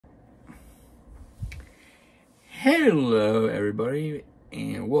Hello everybody,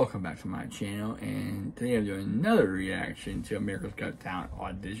 and welcome back to my channel. And today I'm doing another reaction to America's Got Talent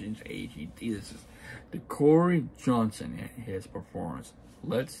Auditions AGT. This is the Corey Johnson and his performance.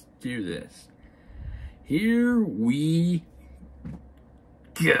 Let's do this. Here we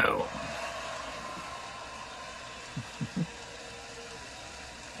go.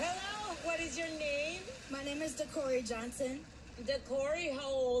 Hello, what is your name? My name is Corey Johnson. Corey, how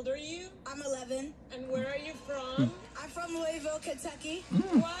old are you? I'm 11. And where are you from? I'm from Louisville, Kentucky.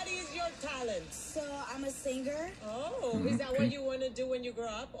 What is your talent? So I'm a singer. Oh, is that what you want to do when you grow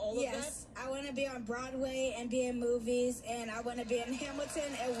up? All of that? Yes, I want to be on Broadway and be in movies, and I want to be in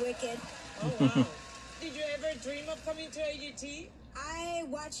Hamilton and Wicked. Oh, wow. Did you ever dream of coming to AGT? I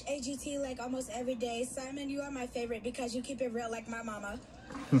watch AGT like almost every day. Simon, you are my favorite because you keep it real like my mama.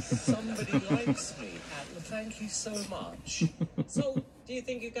 Somebody likes me, Atla. Thank you so much. So, do you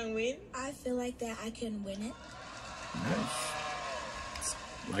think you can win? I feel like that I can win it. Nice.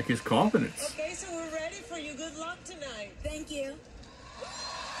 Like his confidence. Okay, so we're ready for you. Good luck tonight. Thank you.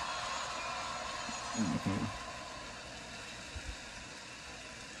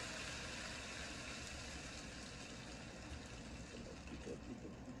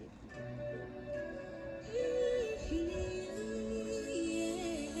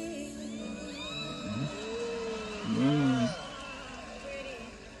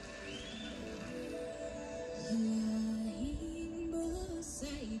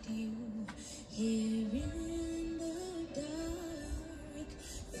 Here in the dark,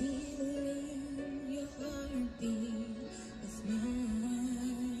 feeling your heartbeat with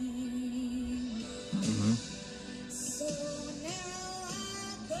mine. So now I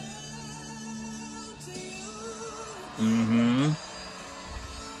go to you.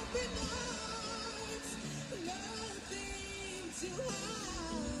 Open arms, nothing to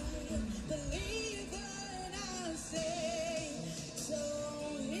hide. Believe what I say. So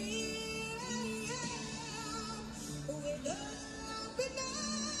here I am with open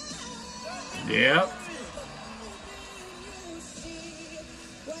arms. Yep. You see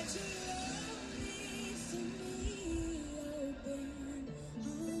what your love means to me. Open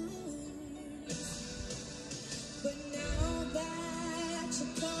arms. But now that you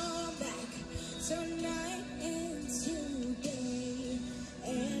come back tonight and today,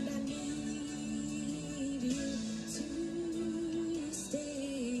 and I need you to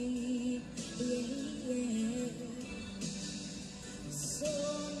stay, yeah. So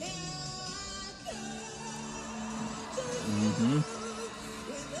now I come to you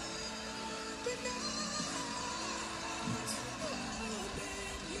with open arms.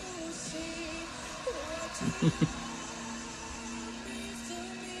 Open, you'll see what you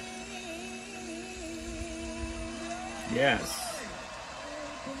Yes.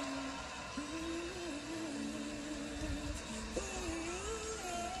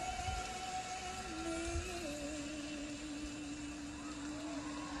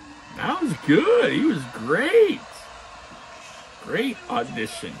 That was good. He was great. Great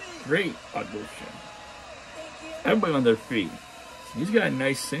audition. Great audition. Everybody on their feet. He's got a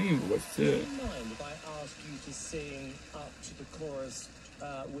nice singing voice Do you too. mind if I ask you to sing up to the chorus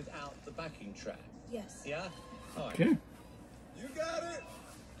without the backing track? Yes. Yeah? All right. Okay. You got it!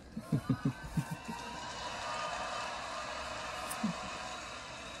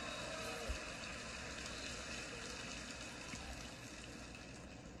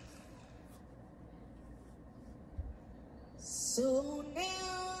 So now I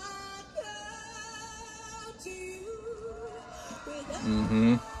come to you with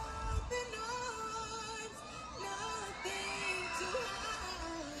open arms, nothing to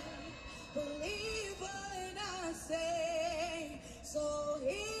hide. Believe what I say. So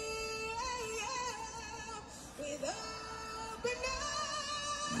here I am with open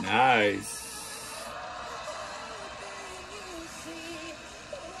arms. Nice. Open, you see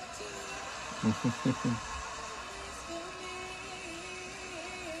what you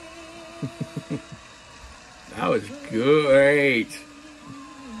That was great.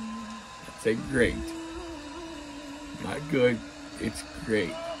 I'd say great. Not good. It's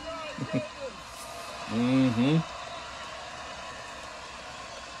great.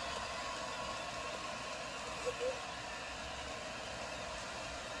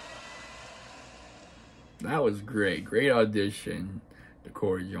 That was great. Great audition. The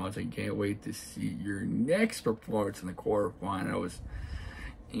Corey Johnson. Can't wait to see your next performance in the quarterfinals.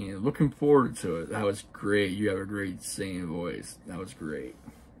 And looking forward to it. That was great. You have a great singing voice. That was great.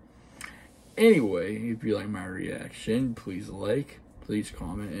 Anyway, if you like my reaction, please like, please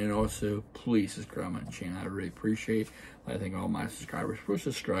comment, and also please subscribe to my channel. I really appreciate it. I thank all my subscribers for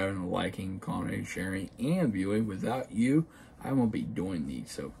subscribing, liking, commenting, sharing, and viewing. Without you, I won't be doing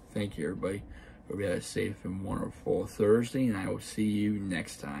these. So thank you, everybody. Hope you have a safe and wonderful Thursday, and I will see you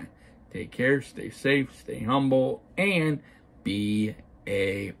next time. Take care, stay safe, stay humble, and be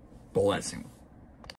a blessing.